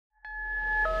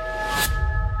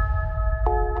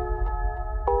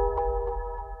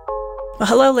Well,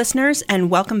 hello, listeners,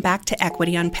 and welcome back to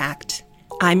Equity Unpacked.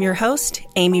 I'm your host,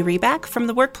 Amy Reback, from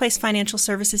the Workplace Financial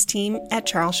Services team at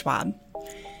Charles Schwab.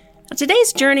 Now,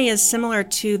 today's journey is similar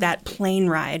to that plane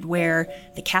ride where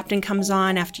the captain comes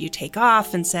on after you take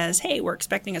off and says, hey, we're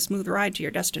expecting a smooth ride to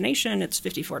your destination. It's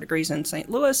 54 degrees in St.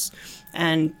 Louis,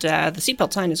 and the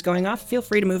seatbelt sign is going off. Feel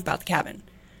free to move about the cabin.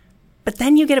 But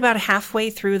then you get about halfway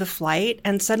through the flight,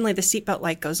 and suddenly the seatbelt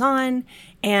light goes on,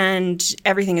 and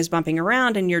everything is bumping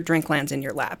around, and your drink lands in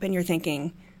your lap, and you're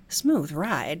thinking, smooth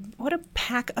ride? What a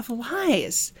pack of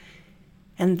lies.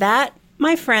 And that,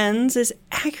 my friends,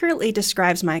 accurately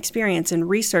describes my experience in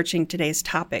researching today's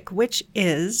topic, which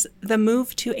is the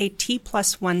move to a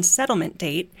T+1 settlement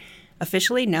date,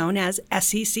 officially known as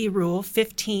SEC Rule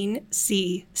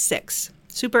 15c6.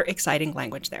 Super exciting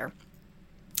language there.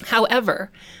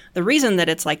 However, the reason that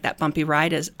it's like that bumpy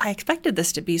ride is I expected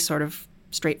this to be sort of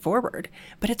straightforward,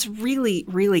 but it's really,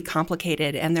 really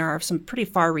complicated, and there are some pretty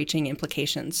far-reaching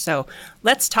implications. So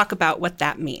let's talk about what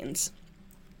that means.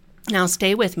 Now,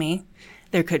 stay with me.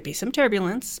 There could be some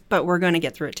turbulence, but we're going to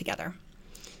get through it together.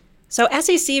 So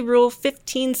SEC Rule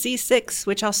 15c6,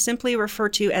 which I'll simply refer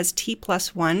to as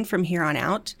T+1 from here on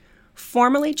out,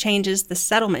 formally changes the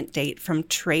settlement date from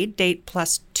trade date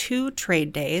plus 2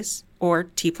 trade days, or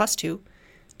T+2,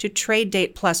 to trade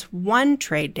date plus 1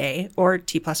 trade day, or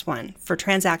T+1, for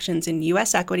transactions in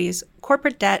U.S. equities,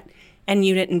 corporate debt, and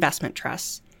unit investment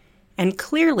trusts. And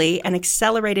clearly, an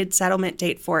accelerated settlement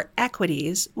date for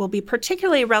equities will be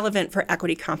particularly relevant for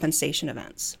equity compensation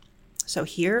events. So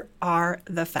here are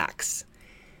the facts.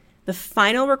 The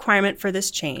final requirement for this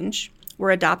change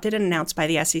were adopted and announced by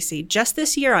the SEC just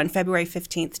this year on February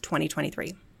 15th,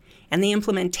 2023. And the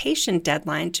implementation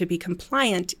deadline to be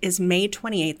compliant is May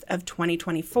 28th of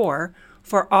 2024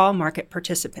 for all market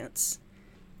participants.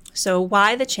 So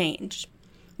why the change?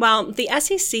 Well, the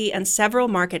SEC and several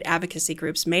market advocacy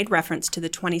groups made reference to the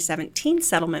 2017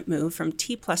 settlement move from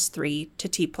T+3 to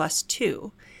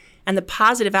T+2 and the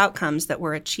positive outcomes that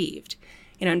were achieved.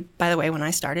 And by the way, when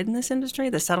I started in this industry,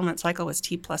 the settlement cycle was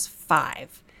T+5.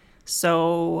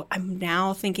 So I'm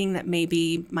now thinking that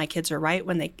maybe my kids are right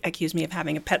when they accuse me of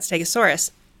having a pet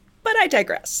stegosaurus, but I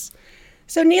digress.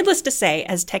 So needless to say,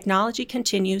 as technology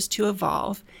continues to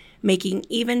evolve, making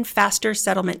even faster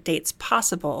settlement dates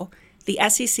possible, the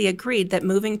SEC agreed that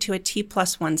moving to a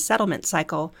T+1 settlement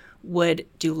cycle would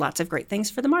do lots of great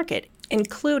things for the market,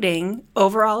 including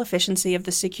overall efficiency of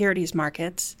the securities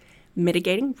markets,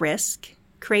 mitigating risk,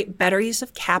 create better use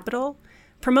of capital,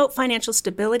 promote financial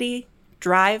stability,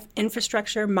 drive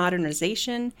infrastructure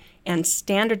modernization and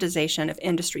standardization of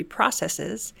industry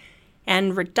processes,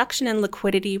 and reduction in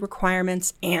liquidity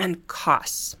requirements and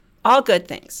costs. All good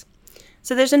things.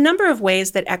 So there's a number of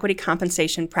ways that equity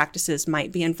compensation practices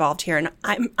might be involved here, and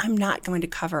I'm not going to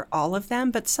cover all of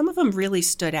them, but some of them really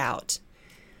stood out.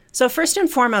 So first and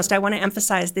foremost, I want to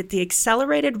emphasize that the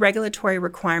accelerated regulatory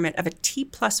requirement of a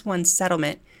T+1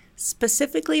 settlement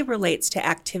specifically relates to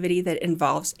activity that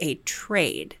involves a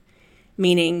trade,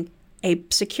 meaning a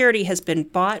security has been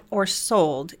bought or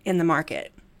sold in the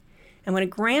market. And when a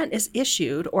grant is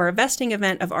issued or a vesting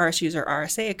event of RSUs or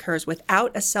RSA occurs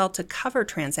without a sell to cover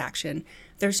transaction,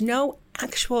 there's no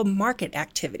actual market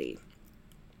activity.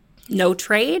 No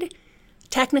trade?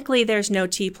 Technically, there's no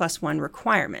T+1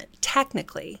 requirement.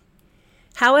 Technically.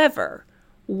 However,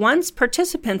 once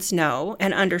participants know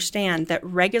and understand that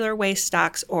regular way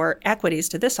stocks or equities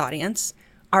to this audience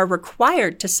are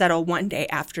required to settle one day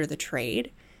after the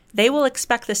trade, they will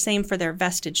expect the same for their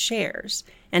vested shares,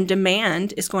 and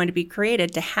demand is going to be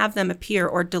created to have them appear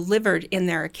or delivered in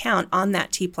their account on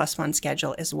that T+1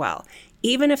 schedule as well,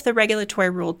 even if the regulatory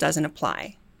rule doesn't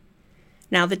apply.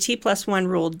 Now, the T+1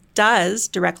 rule does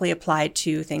directly apply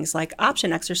to things like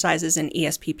option exercises and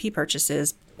ESPP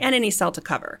purchases and any sell to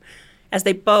cover, as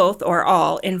they both or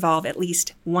all involve at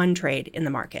least one trade in the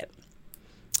market.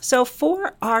 So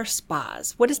for our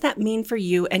SPAs, what does that mean for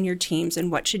you and your teams, and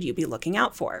what should you be looking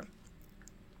out for?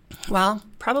 Well,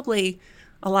 probably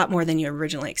a lot more than you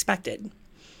originally expected.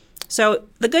 So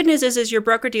the good news is your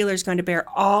broker-dealer is going to bear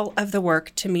all of the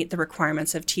work to meet the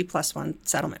requirements of T+1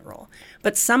 settlement rule.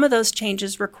 But some of those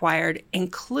changes required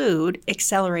include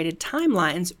accelerated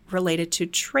timelines related to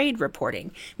trade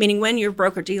reporting, meaning when your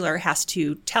broker-dealer has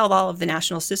to tell all of the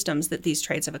national systems that these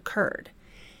trades have occurred.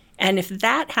 And if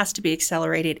that has to be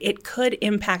accelerated, it could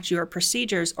impact your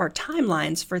procedures or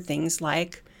timelines for things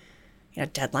like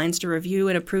deadlines to review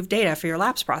and approve data for your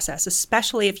lapse process,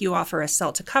 especially if you offer a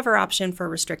sell to cover option for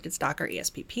restricted stock or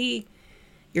ESPP.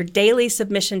 Your daily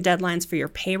submission deadlines for your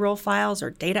payroll files or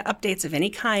data updates of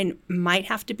any kind might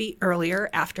have to be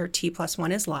earlier after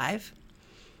T+1 is live.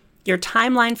 Your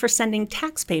timeline for sending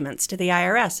tax payments to the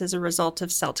IRS as a result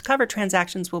of sell-to-cover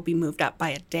transactions will be moved up by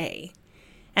a day.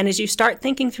 And as you start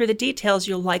thinking through the details,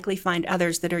 you'll likely find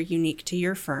others that are unique to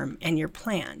your firm and your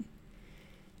plan.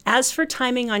 As for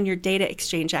timing on your data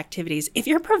exchange activities, if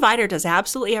your provider does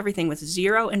absolutely everything with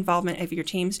zero involvement of your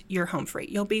teams, you're home free.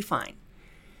 You'll be fine.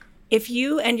 If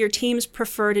you and your teams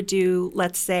prefer to do,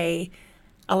 let's say,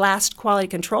 a last quality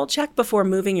control check before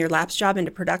moving your lapse job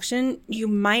into production, you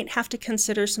might have to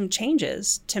consider some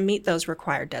changes to meet those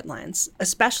required deadlines,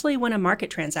 especially when a market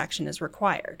transaction is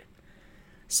required.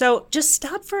 So just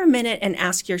stop for a minute and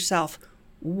ask yourself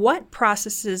what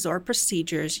processes or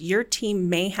procedures your team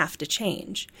may have to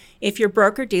change if your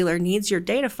broker-dealer needs your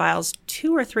data files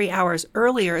 2 or 3 hours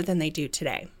earlier than they do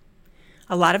today.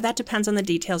 A lot of that depends on the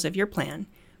details of your plan,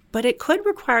 but it could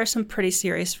require some pretty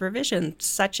serious revisions,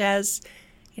 such as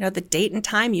the date and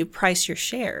time you price your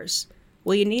shares.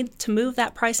 Will you need to move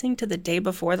that pricing to the day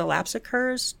before the lapse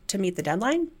occurs to meet the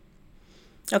deadline?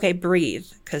 Okay, breathe,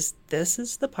 because this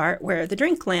is the part where the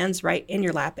drink lands right in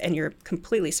your lap and you're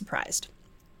completely surprised.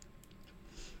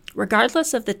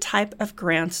 Regardless of the type of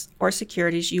grants or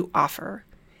securities you offer,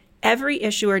 every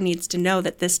issuer needs to know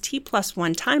that this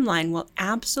T+1 timeline will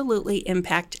absolutely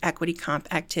impact equity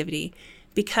comp activity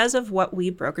because of what we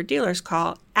broker-dealers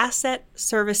call asset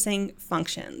servicing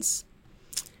functions.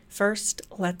 First,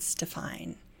 let's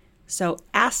define. So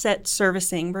asset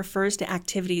servicing refers to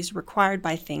activities required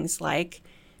by things like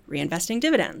reinvesting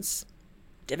dividends,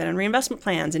 dividend reinvestment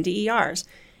plans, and DERs,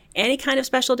 any kind of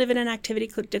special dividend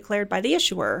activity declared by the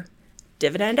issuer,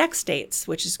 dividend X dates,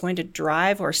 which is going to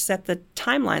drive or set the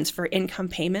timelines for income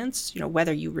payments,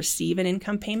 whether you receive an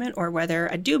income payment or whether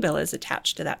a due bill is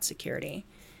attached to that security.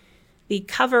 The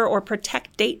cover or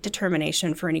protect date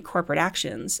determination for any corporate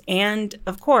actions, and,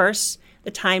 of course,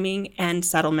 the timing and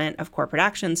settlement of corporate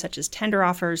actions such as tender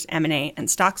offers, M&A, and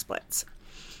stock splits.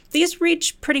 These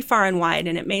reach pretty far and wide,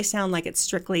 and it may sound like it's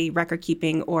strictly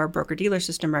record-keeping or broker-dealer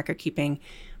system record-keeping,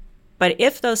 but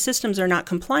if those systems are not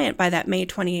compliant by that May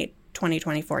 28,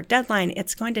 2024 deadline,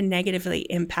 it's going to negatively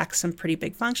impact some pretty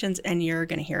big functions, and you're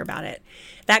going to hear about it.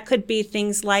 That could be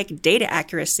things like data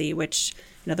accuracy, which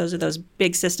those are those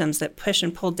big systems that push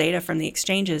and pull data from the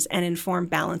exchanges and inform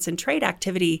balance and trade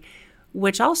activity,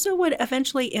 which also would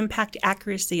eventually impact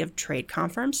accuracy of trade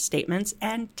confirms, statements,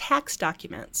 and tax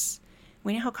documents.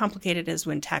 We know how complicated it is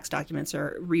when tax documents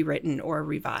are rewritten or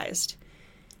revised.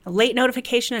 A late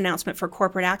notification announcement for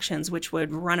corporate actions, which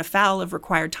would run afoul of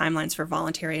required timelines for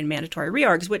voluntary and mandatory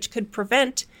reorgs, which could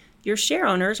prevent your share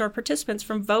owners or participants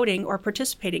from voting or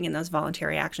participating in those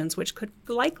voluntary actions, which could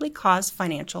likely cause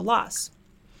financial loss.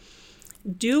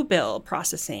 Due bill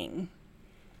processing.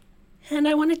 And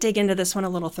I want to dig into this one a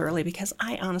little thoroughly because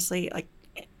I honestly,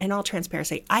 in all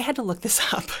transparency, I had to look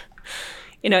this up.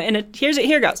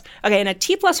 Here goes. Okay, in a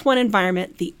T+1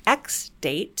 environment, the X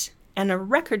date and a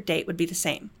record date would be the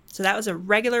same. So that was a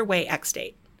regular way X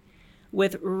date.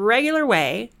 With regular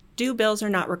way, due bills are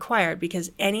not required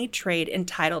because any trade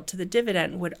entitled to the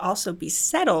dividend would also be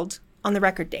settled on the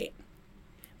record date.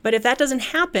 But if that doesn't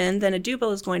happen, then a due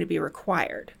bill is going to be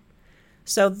required.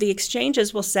 So the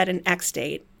exchanges will set an X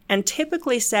date and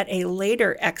typically set a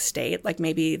later X date, like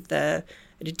maybe the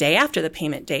day after the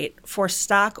payment date, for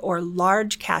stock or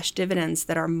large cash dividends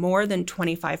that are more than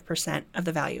 25% of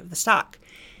the value of the stock.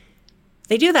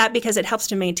 They do that because it helps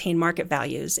to maintain market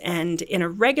values, and in a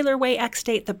regular way X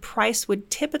date, the price would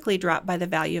typically drop by the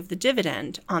value of the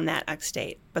dividend on that X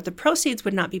date, but the proceeds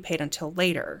would not be paid until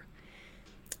later.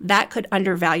 That could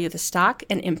undervalue the stock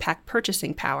and impact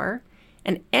purchasing power,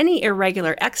 and any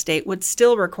irregular X date would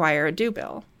still require a due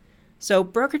bill. So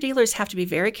broker-dealers have to be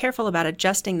very careful about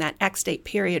adjusting that X date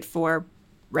period for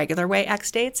regular way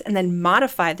X dates and then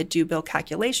modify the due bill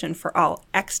calculation for all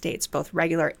X dates, both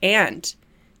regular and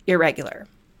irregular.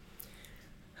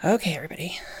 Okay,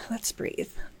 everybody, let's breathe.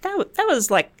 That was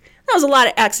a lot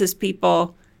of X's,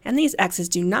 people. And these X's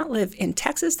do not live in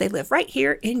Texas. They live right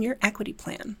here in your equity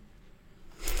plan.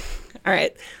 All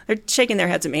right, they're shaking their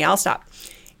heads at me. I'll stop.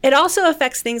 It also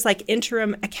affects things like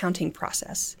interim accounting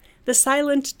process, the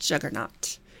silent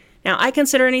juggernaut. Now, I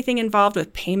consider anything involved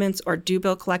with payments or due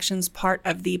bill collections part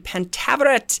of the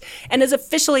pentaveret and is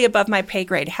officially above my pay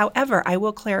grade. However, I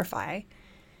will clarify.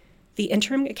 The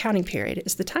interim accounting period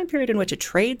is the time period in which a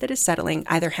trade that is settling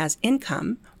either has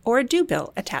income or a due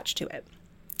bill attached to it.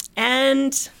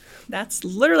 And that's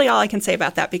literally all I can say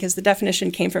about that because the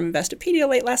definition came from Investopedia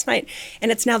late last night,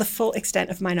 and it's now the full extent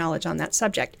of my knowledge on that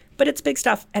subject. But it's big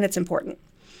stuff, and it's important.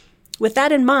 With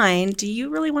that in mind, do you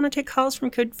really want to take calls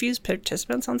from confused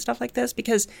participants on stuff like this?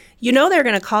 Because you know they're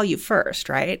going to call you first,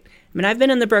 right? I mean, I've been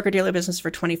in the broker-dealer business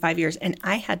for 25 years, and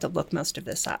I had to look most of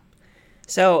this up.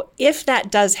 So if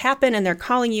that does happen and they're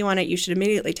calling you on it, you should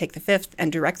immediately take the fifth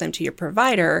and direct them to your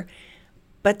provider.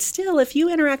 But still, if you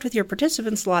interact with your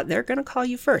participants a lot, they're going to call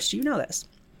you first. You know this.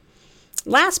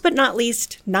 Last but not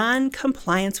least,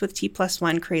 non-compliance with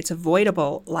T+1 creates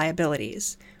avoidable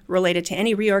liabilities related to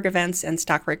any reorg events and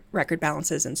stock record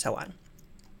balances and so on.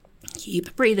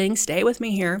 Keep breathing. Stay with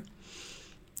me here.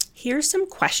 Here's some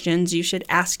questions you should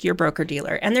ask your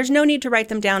broker-dealer, and there's no need to write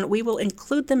them down. We will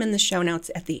include them in the show notes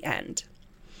at the end.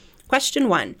 Question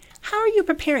 1. How are you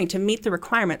preparing to meet the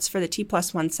requirements for the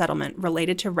T+1 settlement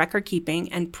related to record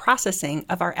keeping and processing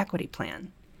of our equity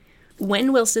plan?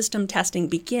 When will system testing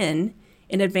begin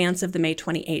in advance of the May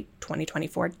 28,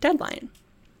 2024 deadline?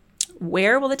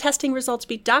 Where will the testing results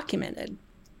be documented?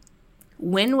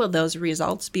 When will those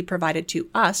results be provided to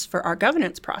us for our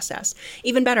governance process?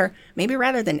 Even better, maybe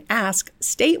rather than ask,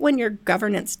 state when your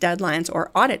governance deadlines or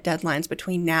audit deadlines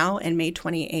between now and May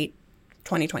 28,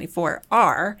 2024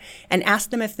 are, and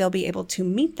ask them if they'll be able to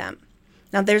meet them.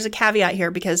 Now, there's a caveat here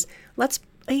because let's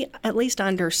be at least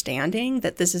understanding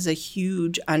that this is a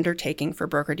huge undertaking for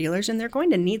broker-dealers and they're going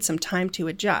to need some time to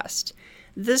adjust.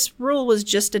 This rule was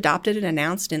just adopted and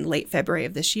announced in late February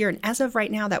of this year, and as of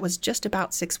right now, that was just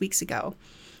about 6 weeks ago.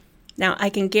 Now, I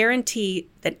can guarantee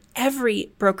that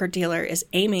every broker-dealer is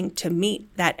aiming to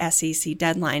meet that SEC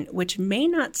deadline, which may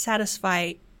not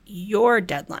satisfy your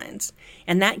deadlines,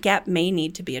 and that gap may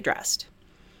need to be addressed.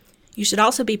 You should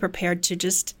also be prepared to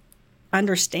just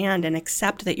understand and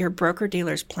accept that your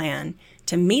broker-dealer's plan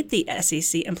to meet the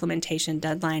SEC implementation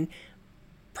deadline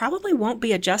probably won't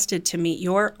be adjusted to meet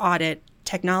your audit,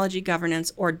 technology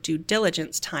governance, or due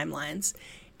diligence timelines.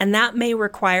 And that may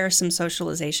require some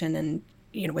socialization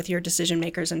and, with your decision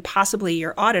makers and possibly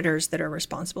your auditors that are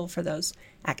responsible for those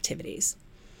activities.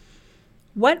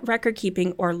 What record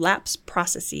keeping or lapse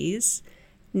processes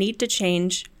need to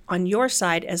change on your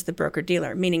side as the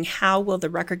broker-dealer? Meaning, how will the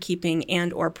record keeping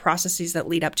and or processes that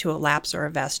lead up to a lapse or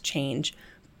a vest change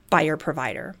by your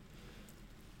provider?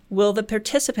 Will the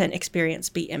participant experience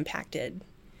be impacted?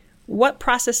 What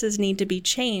processes need to be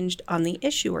changed on the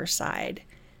issuer side?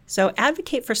 So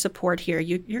advocate for support here.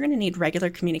 You're going to need regular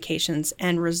communications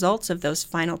and results of those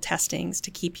final testings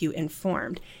to keep you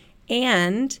informed.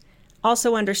 And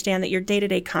also understand that your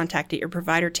day-to-day contact at your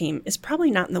provider team is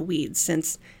probably not in the weeds,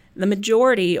 since the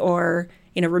majority or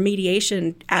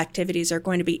remediation activities are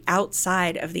going to be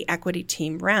outside of the equity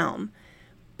team realm.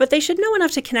 But they should know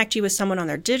enough to connect you with someone on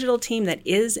their digital team that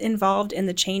is involved in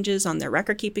the changes on their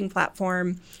record-keeping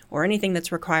platform or anything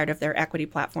that's required of their equity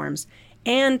platforms,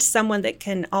 and someone that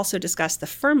can also discuss the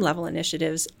firm-level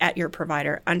initiatives at your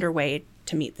provider underway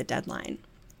to meet the deadline.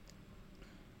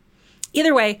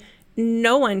 Either way,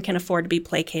 no one can afford to be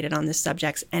placated on this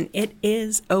subject, and it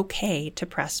is okay to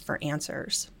press for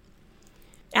answers.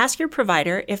 Ask your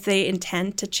provider if they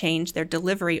intend to change their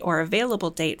delivery or available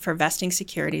date for vesting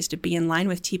securities to be in line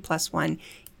with T+1,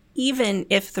 even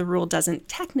if the rule doesn't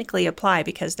technically apply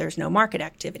because there's no market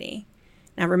activity.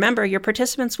 Now remember, your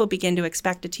participants will begin to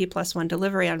expect a T+1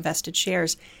 delivery on vested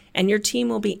shares, and your team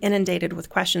will be inundated with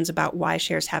questions about why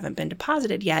shares haven't been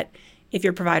deposited yet if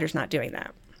your provider's not doing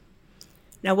that.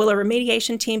 Now, will a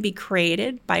remediation team be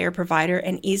created by your provider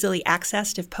and easily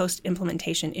accessed if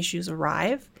post-implementation issues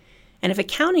arrive? And if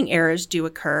accounting errors do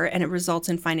occur and it results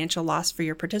in financial loss for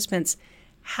your participants,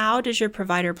 how does your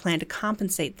provider plan to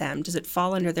compensate them? Does it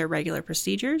fall under their regular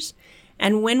procedures?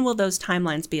 And when will those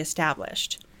timelines be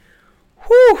established?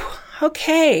 Whew,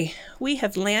 okay, we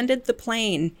have landed the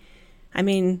plane. I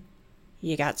mean,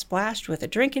 you got splashed with a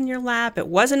drink in your lap. It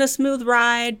wasn't a smooth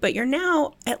ride, but you're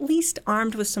now at least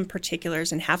armed with some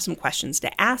particulars and have some questions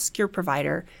to ask your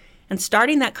provider. And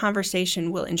starting that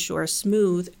conversation will ensure a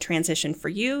smooth transition for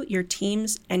you, your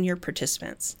teams, and your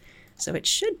participants. So it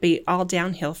should be all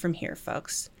downhill from here,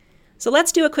 folks. So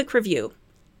let's do a quick review.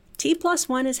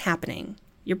 T+1 is happening.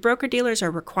 Your broker-dealers are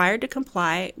required to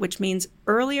comply, which means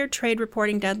earlier trade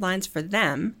reporting deadlines for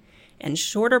them and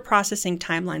shorter processing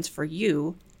timelines for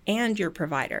you and your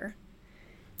provider.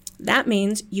 That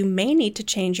means you may need to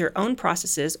change your own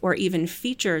processes or even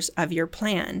features of your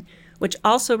plan, which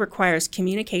also requires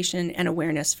communication and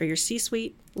awareness for your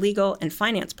C-suite, legal, and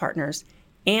finance partners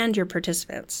and your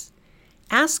participants.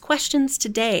 Ask questions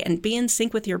today and be in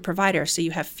sync with your provider so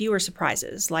you have fewer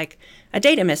surprises, like a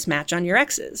data mismatch on your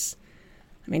X's.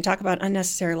 I mean, talk about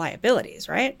unnecessary liabilities,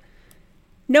 right?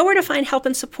 Know where to find help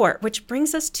and support, which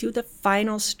brings us to the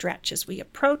final stretch as we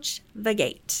approach the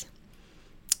gate.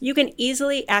 You can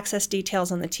easily access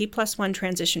details on the T+1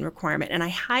 transition requirement, and I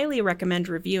highly recommend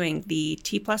reviewing the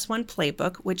T+1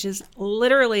 playbook, which is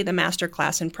literally the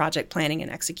masterclass in project planning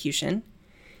and execution,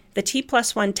 the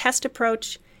T+1 test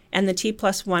approach, and the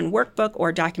T+1 workbook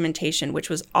or documentation, which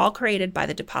was all created by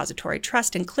the Depository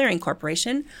Trust and Clearing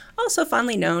Corporation, also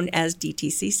fondly known as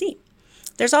DTCC.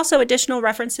 There's also additional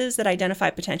references that identify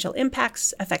potential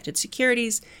impacts, affected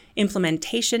securities,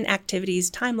 implementation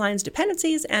activities, timelines,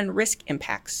 dependencies, and risk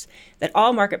impacts that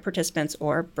all market participants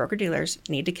or broker-dealers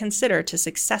need to consider to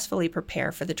successfully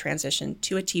prepare for the transition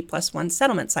to a T+1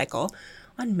 settlement cycle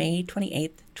on May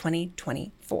 28,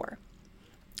 2024.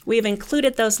 We have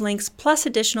included those links plus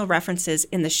additional references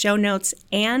in the show notes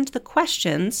and the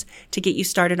questions to get you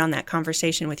started on that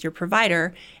conversation with your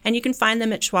provider, and you can find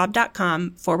them at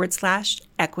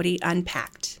schwab.com/equity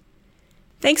unpacked.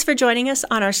 Thanks for joining us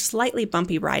on our slightly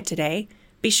bumpy ride today.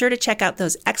 Be sure to check out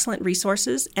those excellent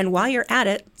resources, and while you're at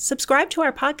it, subscribe to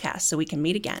our podcast so we can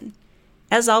meet again.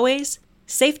 As always,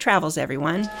 safe travels,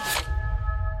 everyone.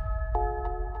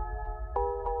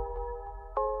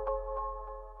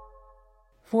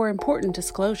 For important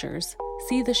disclosures,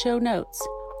 see the show notes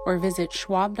or visit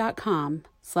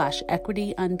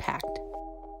schwab.com/equity unpacked.